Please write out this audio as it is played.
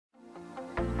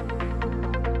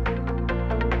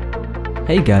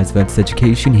Hey guys, Vets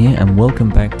Education here and welcome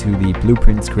back to the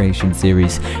Blueprints creation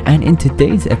series, and in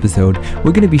today's episode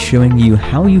we're going to be showing you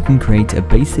how you can create a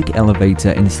basic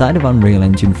elevator inside of Unreal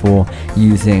Engine 4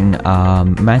 using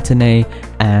Matinee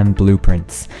and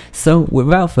Blueprints. So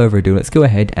without further ado, let's go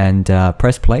ahead and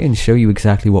press play and show you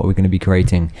exactly what we're going to be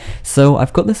creating. So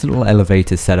I've got this little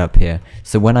elevator set up here,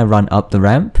 so when I run up the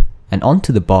ramp and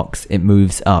onto the box it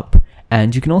moves up,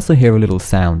 and you can also hear a little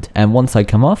sound, and once I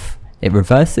come off it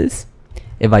reverses.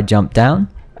 If I jump down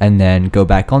and then go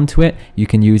back onto it, you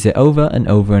can use it over and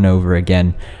over and over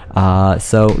again.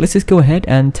 So let's just go ahead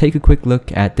and take a quick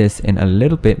look at this in a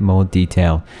little bit more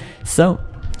detail. So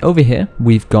over here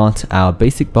we've got our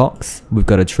basic box, we've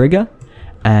got a trigger,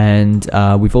 and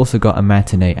we've also got a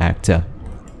matinee actor,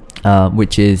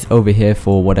 which is over here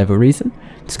for whatever reason.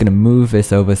 Just going to move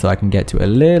this over so I can get to it a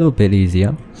little bit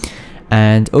easier.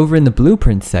 And over in the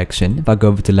blueprints section, if I go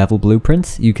over to level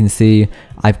blueprints, you can see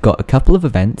I've got a couple of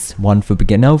events, one for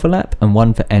begin overlap and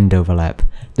one for end overlap.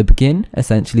 The begin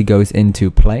essentially goes into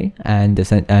play and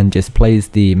just plays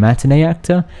the matinee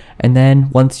actor, and then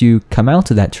once you come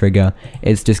out of that trigger,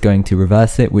 it's just going to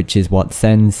reverse it, which is what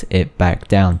sends it back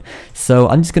down. So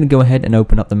I'm just going to go ahead and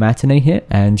open up the matinee here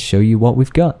and show you what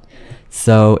we've got.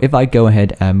 So if I go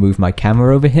ahead and move my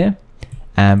camera over here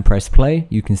and press play,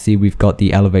 you can see we've got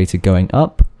the elevator going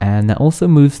up, and that also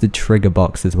moves the trigger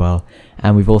box as well,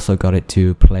 and we've also got it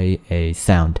to play a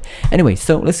sound. Anyway,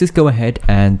 so let's just go ahead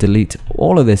and delete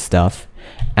all of this stuff,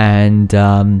 and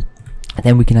then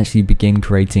we can actually begin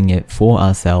creating it for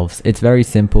ourselves. It's very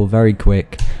simple, very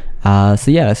quick. So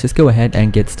yeah, let's just go ahead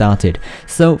and get started.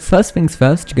 So first things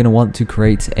first, you're going to want to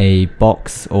create a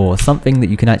box or something that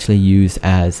you can actually use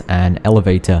as an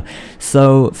elevator.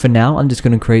 So for now, I'm just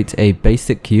going to create a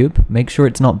basic cube. Make sure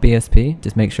it's not BSP,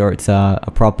 just make sure it's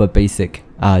a proper basic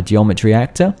geometry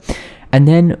actor. And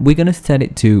then we're going to set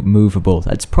it to movable.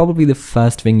 That's probably the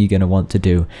first thing you're going to want to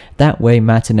do. That way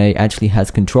Matinee actually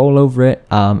has control over it.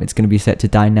 It's going to be set to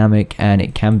dynamic and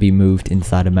it can be moved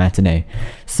inside of Matinee.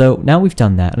 So now we've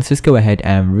done that, let's just go ahead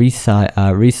and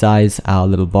resize our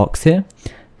little box here.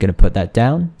 I'm going to put that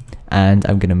down and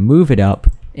I'm going to move it up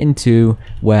into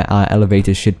where our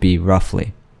elevator should be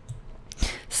roughly.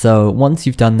 So once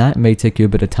you've done that, it may take you a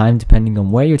bit of time depending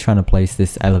on where you're trying to place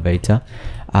this elevator.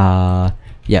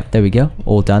 Yeah, there we go,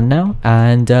 all done now.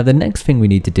 And the next thing we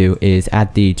need to do is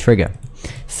add the trigger.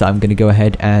 So I'm going to go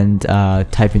ahead and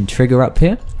type in trigger up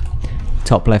here,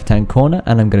 top left hand corner,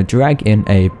 and I'm going to drag in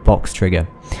a box trigger.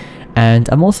 And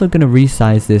I'm also going to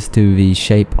resize this to the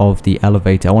shape of the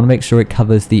elevator. I want to make sure it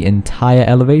covers the entire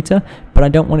elevator, but I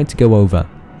don't want it to go over.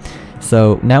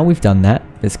 So now we've done that,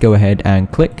 let's go ahead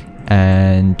and click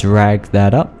and drag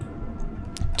that up.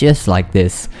 Just like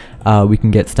this, we can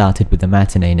get started with the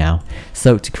matinee now.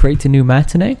 So to create a new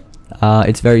matinee,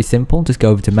 it's very simple. Just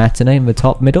go over to matinee in the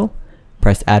top middle,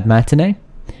 press add matinee,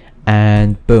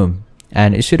 and boom.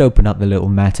 And it should open up the little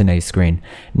matinee screen.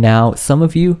 Now, some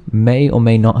of you may or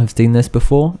may not have seen this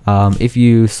before. If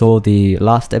you saw the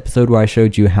last episode where I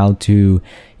showed you how to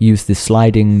use the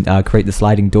sliding, create the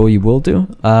sliding door, you will do.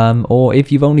 Or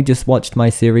if you've only just watched my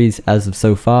series as of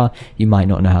so far, you might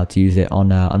not know how to use it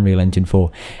on Unreal Engine 4.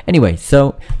 Anyway,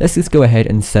 so let's just go ahead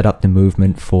and set up the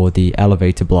movement for the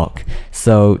elevator block.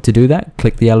 So to do that,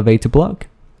 click the elevator block,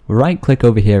 right click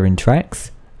over here in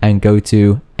tracks, and go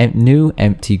to new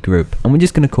empty group, and we're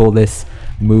just going to call this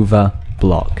mover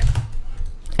block.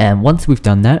 And once we've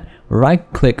done that,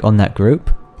 right click on that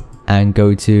group and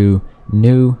go to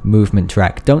new movement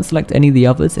track. Don't select any of the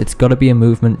others, it's got to be a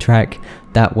movement track.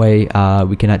 That way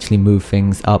we can actually move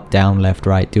things up, down, left,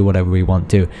 right, do whatever we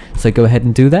want to. So go ahead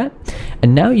and do that,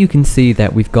 and now you can see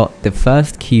that we've got the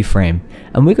first keyframe,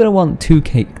 and we're going to want two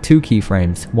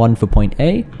keyframes, one for point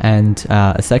A and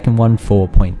a second one for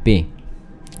point B.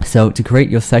 So to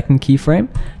create your second keyframe,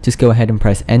 just go ahead and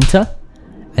press enter,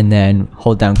 and then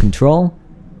hold down control,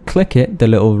 click it, the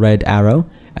little red arrow,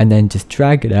 and then just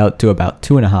drag it out to about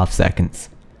 2.5 seconds.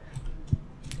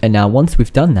 And now once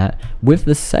we've done that, with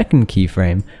the second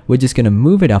keyframe, we're just going to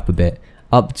move it up a bit,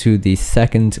 up to the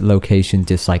second location,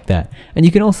 just like that. And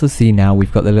you can also see now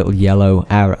we've got the little yellow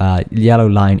arrow, yellow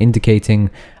line indicating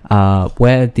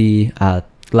where the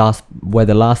last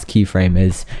keyframe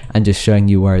is, and just showing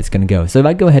you where it's going to go. So if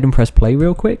I go ahead and press play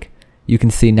real quick, you can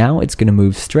see now it's going to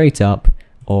move straight up,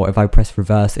 or if I press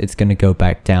reverse, it's going to go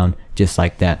back down, just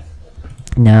like that.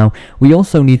 Now we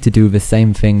also need to do the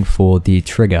same thing for the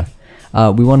trigger.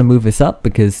 We want to move this up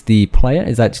because the player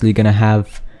is actually going to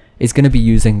have is going to be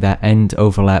using that end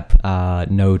overlap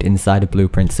node inside of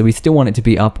Blueprint. So we still want it to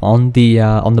be up on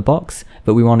the box,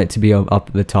 but we want it to be up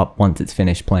at the top once it's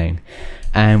finished playing.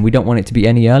 And we don't want it to be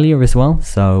any earlier as well,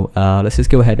 so let's just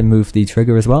go ahead and move the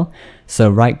trigger as well. So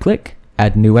right click,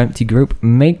 add new empty group,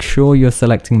 make sure you're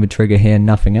selecting the trigger here,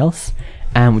 nothing else,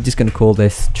 and we're just going to call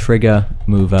this trigger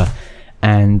mover,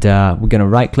 and we're going to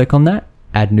right click on that,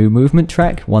 add new movement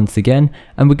track once again,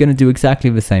 and we're going to do exactly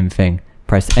the same thing.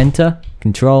 Press enter,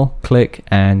 control, click,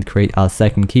 and create our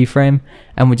second keyframe,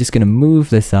 and we're just going to move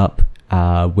this up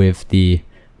with the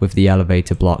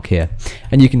elevator block here.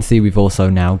 And you can see we've also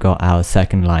now got our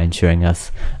second line showing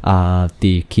us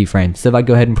the keyframe. So if I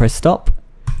go ahead and press stop,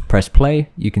 press play,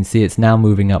 you can see it's now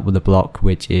moving up with the block,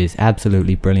 which is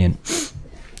absolutely brilliant.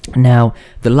 Now,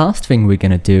 the last thing we're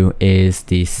going to do is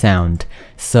the sound.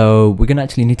 So we're going to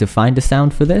actually need to find a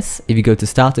sound for this. If you go to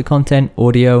starter content,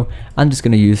 audio, I'm just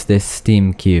going to use this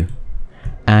Steam cue.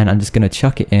 And I'm just going to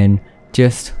chuck it in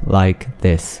just like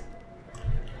this.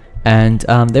 And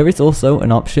there is also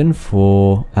an option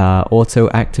for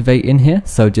auto activate in here,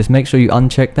 so just make sure you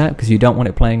uncheck that because you don't want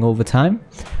it playing all the time.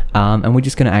 And we're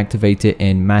just going to activate it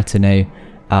in Matinee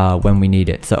when we need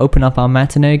it. So open up our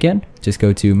Matinee again, just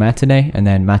go to Matinee and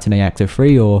then Matinee Actor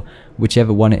 3 or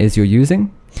whichever one it is you're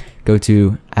using. Go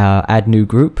to add new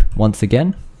group once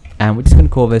again, and we're just going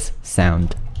to call this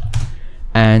sound.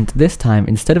 And this time,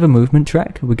 instead of a movement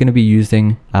track, we're going to be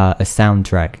using a sound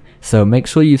track. So make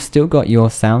sure you've still got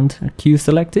your sound cue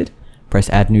selected,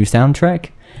 press add new soundtrack,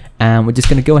 and we're just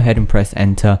going to go ahead and press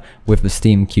enter with the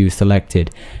Steam cue selected.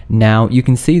 Now you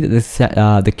can see that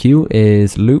the cue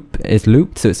is looped,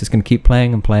 so it's just going to keep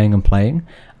playing and playing and playing.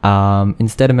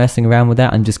 Instead of messing around with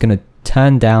that, I'm just going to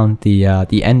turn down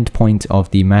the end point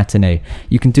of the Matinee.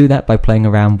 You can do that by playing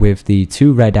around with the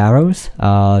two red arrows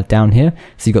down here.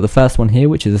 So you've got the first one here,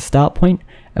 which is a start point,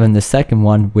 and then the second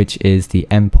one, which is the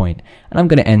end point. And I'm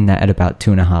going to end that at about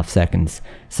 2.5 seconds.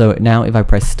 So now if I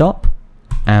press stop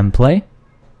and play,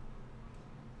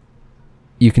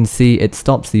 you can see it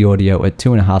stops the audio at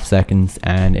 2.5 seconds,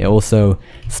 and it also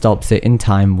stops it in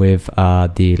time with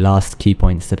the last key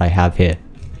points that I have here.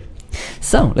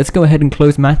 So let's go ahead and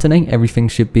close Matinee. Everything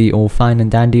should be all fine and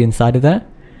dandy inside of there.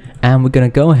 And we're going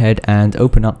to go ahead and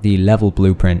open up the level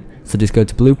blueprint. So just go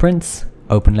to blueprints,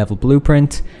 open level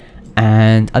blueprint,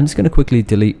 and I'm just going to quickly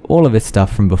delete all of this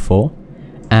stuff from before,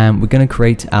 and we're going to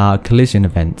create our collision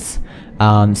events.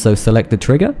 So select the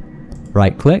trigger,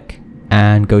 right click,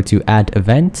 and go to add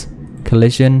event,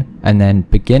 collision, and then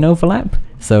begin overlap.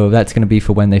 So that's going to be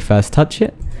for when they first touch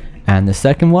it. And the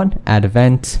second one, add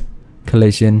event,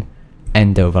 collision,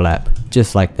 end overlap,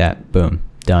 just like that. Boom,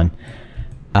 done.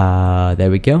 There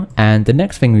we go. And the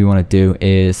next thing we want to do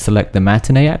is select the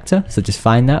Matinee actor, so just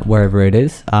find that wherever it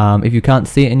is. If you can't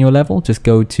see it in your level, just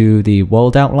go to the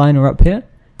world outliner up here,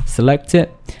 select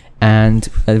it, and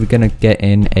we're going to get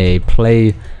in a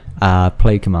play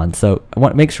command. So I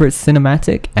want to make sure it's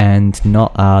cinematic and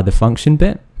not the function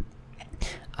bit.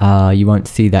 You won't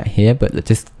see that here, but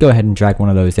just go ahead and drag one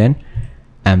of those in,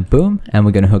 and boom, and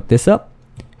we're going to hook this up.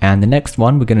 And the next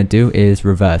one we're going to do is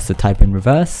reverse, so type in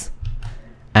reverse,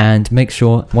 and make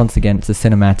sure once again it's a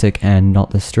cinematic and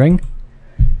not the string.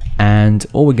 And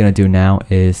all we're going to do now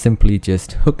is simply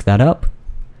just hook that up,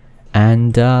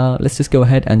 and let's just go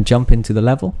ahead and jump into the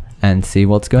level and see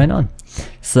what's going on.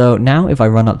 So now if I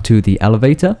run up to the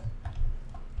elevator,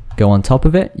 go on top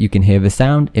of it, you can hear the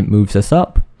sound. It moves us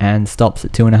up and stops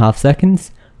at 2.5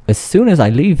 seconds. As soon as I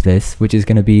leave this, which is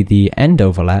going to be the end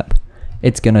overlap,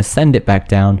 it's going to send it back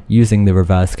down using the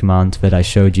reverse command that I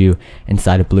showed you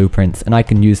inside of Blueprints, and I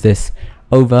can use this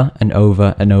over and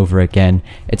over and over again.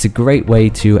 It's a great way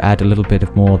to add a little bit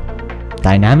of more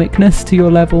dynamicness to your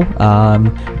level,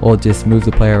 or just move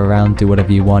the player around, do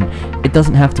whatever you want. It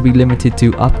doesn't have to be limited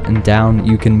to up and down.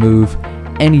 You can move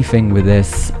anything with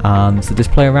this, so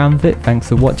just play around with it. Thanks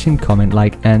for watching, comment,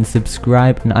 like, and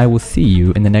subscribe, and I will see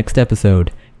you in the next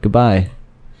episode. Goodbye.